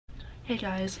Hey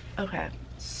guys, okay,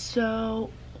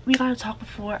 so we gotta talk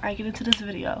before I get into this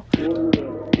video.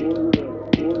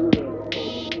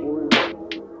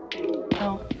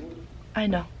 Oh, I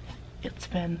know, it's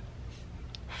been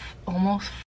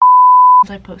almost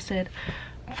since I posted,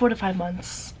 4 to 5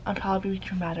 months. I'm probably being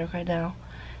dramatic right now,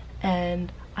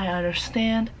 and I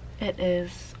understand it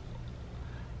is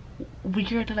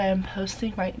weird that I am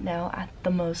posting right now at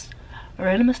the most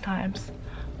randomest times,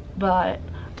 but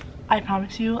I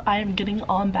promise you I am getting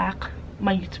on back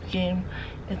my YouTube game.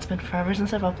 It's been forever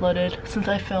since I've uploaded, since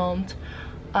I filmed.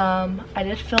 I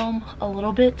did film a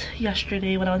little bit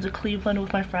yesterday when I was in Cleveland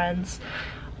with my friends.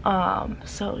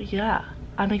 So yeah,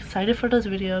 I'm excited for this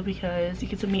video because you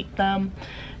get to meet them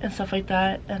and stuff like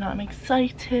that, and I'm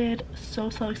excited, so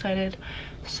excited.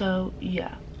 So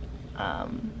yeah, I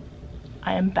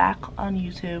am back on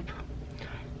YouTube,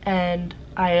 and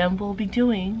will be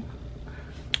doing,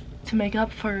 to make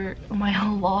up for my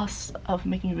loss of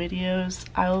making videos,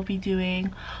 I will be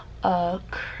doing a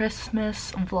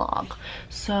Christmas vlog.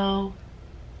 So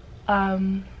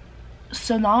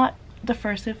not the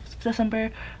 1st of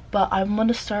December, but I'm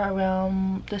gonna start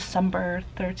around December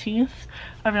 13th,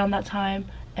 around that time,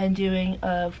 and doing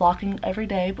vlogging every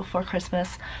day before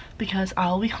Christmas, because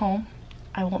I'll be home.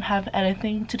 I won't have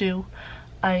anything to do.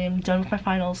 I am done with my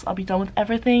finals. I'll be done with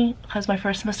everything because my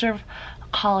first semester of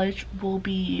college will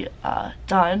be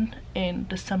done in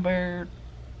December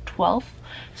 12th.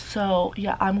 So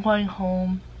yeah, I'm going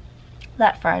home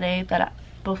that Friday,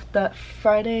 both that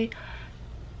Friday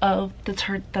of the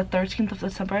 13th of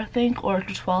December, I think, or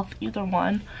the 12th, either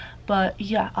one. But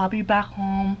yeah, I'll be back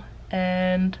home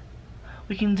and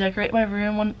we can decorate my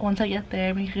room once I get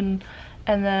there. And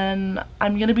then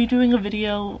I'm gonna be doing a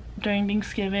video during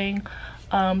Thanksgiving,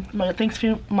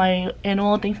 my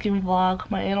annual Thanksgiving vlog,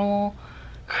 my annual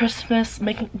Christmas,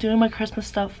 doing my Christmas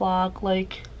stuff vlog,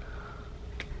 like,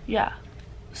 yeah.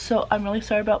 So I'm really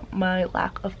sorry about my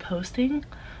lack of posting,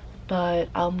 but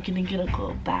I'm gonna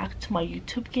go back to my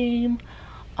YouTube game.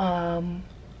 I'm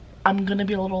gonna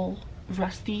be a little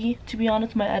rusty, to be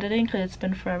honest, with my editing, because it's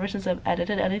been forever since I've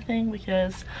edited anything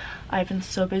because I've been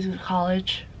so busy with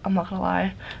college. I'm not gonna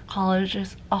lie, college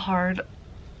is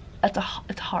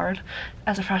it's hard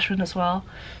as a freshman as well.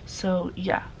 So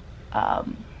yeah,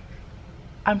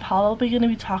 I'm probably gonna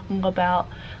be talking about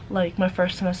like my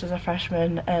first semester as a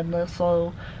freshman, and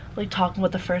also like talking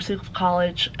about the first week of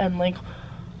college, and like,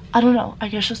 I don't know, I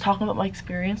guess just talking about my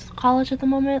experience with college at the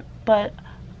moment. But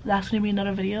that's gonna be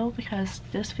another video because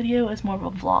this video is more of a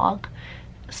vlog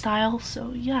style.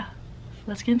 So yeah,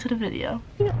 let's get into the video.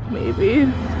 Maybe.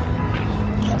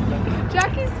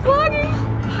 Jackie's vlogging!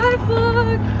 Hi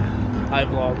vlog! Hi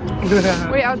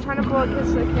vlog. Wait, I was trying to blow a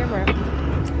kiss to the camera.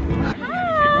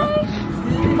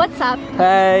 Hi! What's up?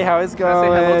 Hey, how is it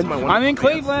going? I'm in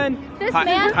Cleveland! This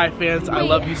man? Hi fans, I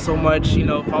love you so much. You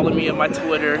know, follow me on my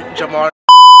Twitter, Jamar.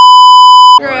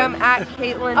 Instagram at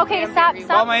Caitlin. Okay, stop.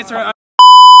 Follow my Instagram.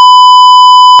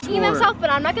 Himself, but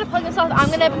I'm not gonna plug myself. I'm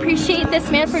gonna appreciate this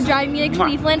man for driving me to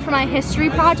Cleveland for my history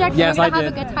project. Yes, we're gonna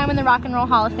have a good time in the Rock and Roll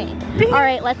Hall of Fame. All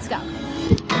right, let's go.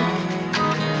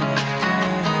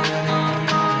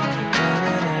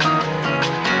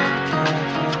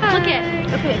 Look it.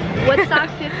 Okay, Woodstock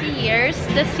 50 years.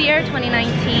 This year,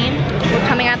 2019. We're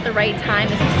coming at the right time.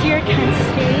 This is here at Kent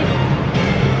State.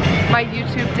 My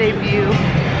YouTube debut.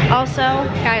 Also,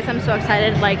 guys, I'm so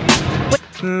excited. Like.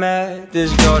 Met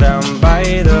this girl down by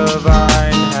the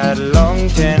vine, had long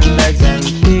tan legs and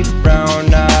big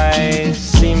brown eyes.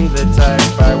 Seemed the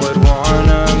type I would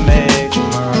wanna make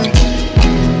mine.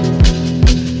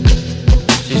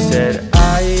 She said,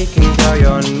 I can tell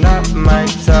you're not my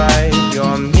type.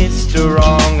 You're Mr.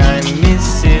 Wrong, I'm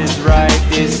Mrs. Right.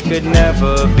 This could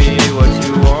never be what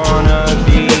you wanna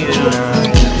be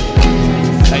tonight.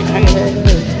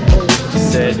 She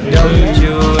said, don't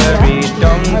you worry,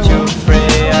 don't you fret.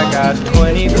 I got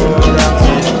 24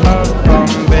 ounces of rum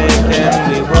bacon.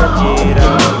 We work it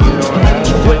out. You don't have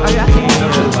to be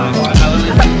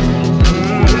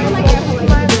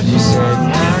She said,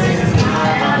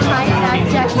 Hi,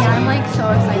 Jackie. I'm like so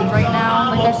excited right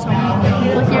now. Like there's so many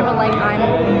people here, but like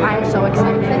I'm so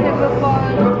excited. Say hey to the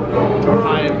vlog.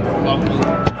 Hi, welcome.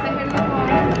 Say hey to the vlog.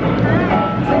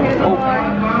 Say hey to the vlog.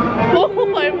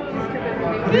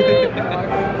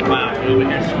 Wow, over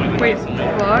here showing. Wait,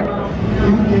 vlog?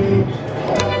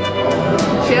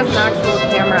 She has an actual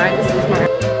camera, I just use my.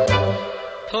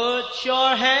 Put your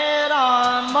head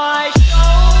on my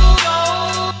shoulder.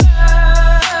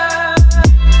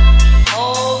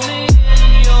 Hold me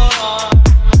in your arms,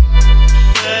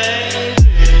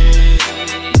 baby.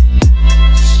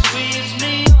 Squeeze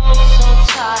me oh so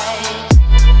tight.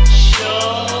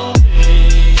 Show me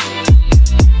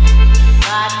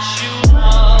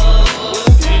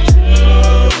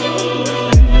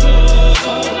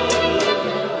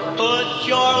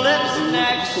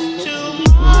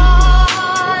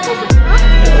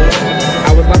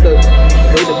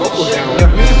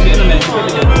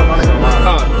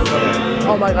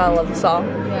I love the song.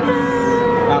 Yes.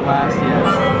 That last,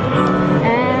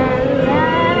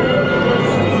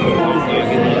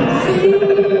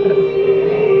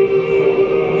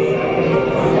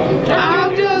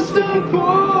 I'm just a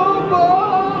poor boy.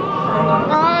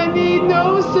 I need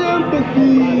no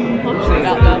sympathy. Hopefully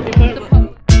that now.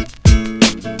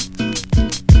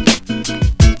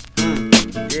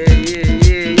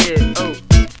 Yeah. Oh,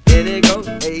 there they go.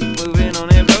 Hey, moving on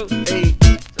that road. Hey,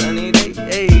 sunny day.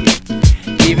 Hey,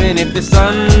 even if the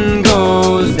sun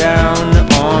goes down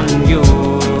on you,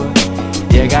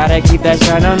 you gotta keep that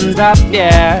shine on top,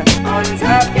 yeah. On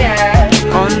top, yeah.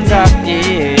 On top,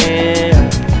 yeah.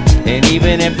 And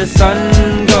even if the sun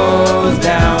goes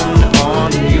down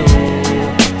on you,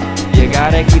 you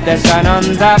gotta keep that shine on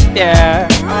top, yeah.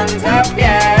 On top,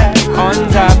 yeah. On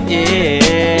top,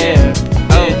 yeah.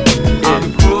 Oh,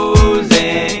 I'm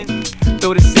cruising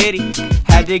through the city.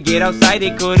 Had to get outside,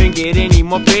 it couldn't get any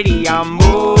more pretty. I'm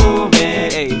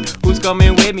moving, hey, who's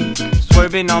coming with me?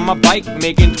 Swerving on my bike,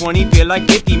 making 20 feel like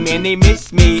 50. Man, they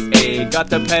miss me, hey, got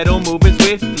the pedal moving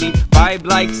swiftly. Vibe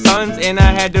like suns, and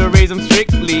I had to raise them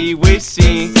strictly.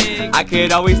 Wishing I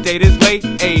could always stay this way,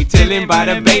 hey, chilling by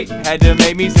the bay. Had to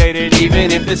make me say that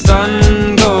even if the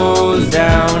sun goes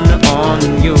down on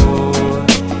you,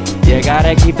 you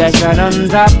gotta keep that shine on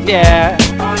top, yeah.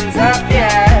 On top,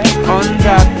 yeah. On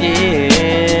top,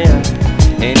 yeah.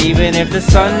 And even if the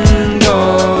sun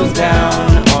goes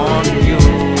down on you,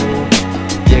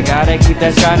 you gotta keep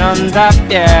that shine on top,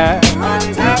 yeah.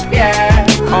 On top, yeah.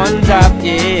 On top,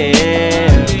 yeah.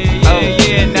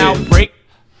 Yeah, now break.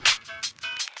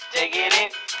 Take it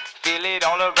in, feel it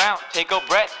all around. Take a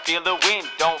breath, feel the wind,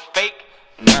 don't fake.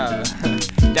 Nah,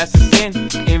 that's a sin.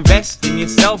 Invest in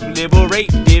yourself,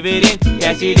 liberate, dividend,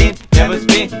 cash it in, never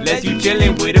spend, unless you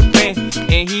chillin' with a friend.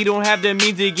 And he don't have the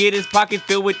means to get his pocket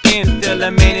filled with ends. Still a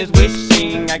man is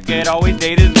wishing I could always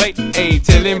date his weight. Ayy,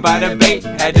 chillin' by the bay,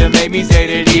 had to make me say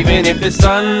that even if the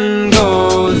sun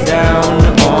goes down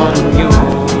on you,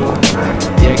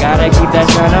 you gotta keep that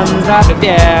shine on top,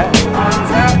 yeah. On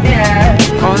top, yeah.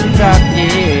 On top,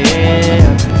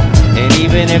 yeah. And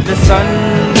even if the sun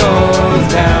goes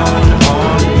down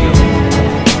on you,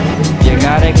 you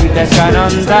gotta keep that shine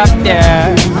on top,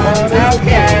 yeah. On top,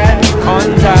 yeah. On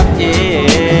top,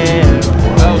 yeah.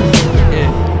 Oh,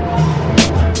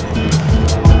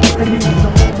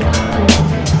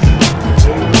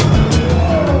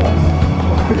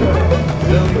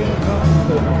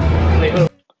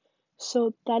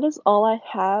 So that is all I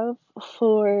have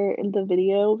for the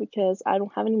video because I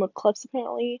don't have any more clips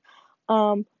apparently.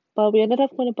 But we ended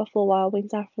up going to Buffalo Wild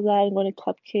Wings after that and going to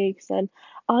Cupcakes, and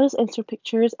I'll just insert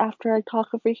pictures after I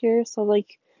talk over here, so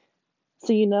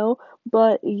you know.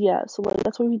 But yeah, so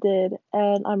that's what we did,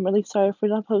 and I'm really sorry for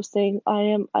not posting.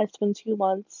 It's been 2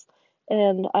 months,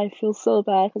 and I feel so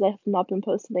bad because I have not been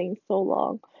posting so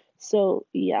long. So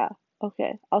yeah,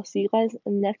 okay, I'll see you guys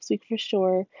next week for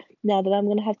sure. Now that I'm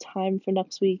gonna have time for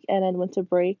next week and then winter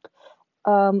break.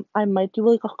 I might do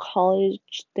like a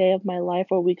college day of my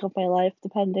life or week of my life,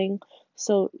 depending.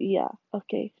 So yeah,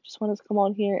 okay. Just wanted to come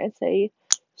on here and say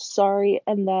sorry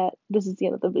and that this is the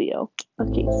end of the video.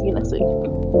 Okay, see you next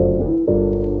week.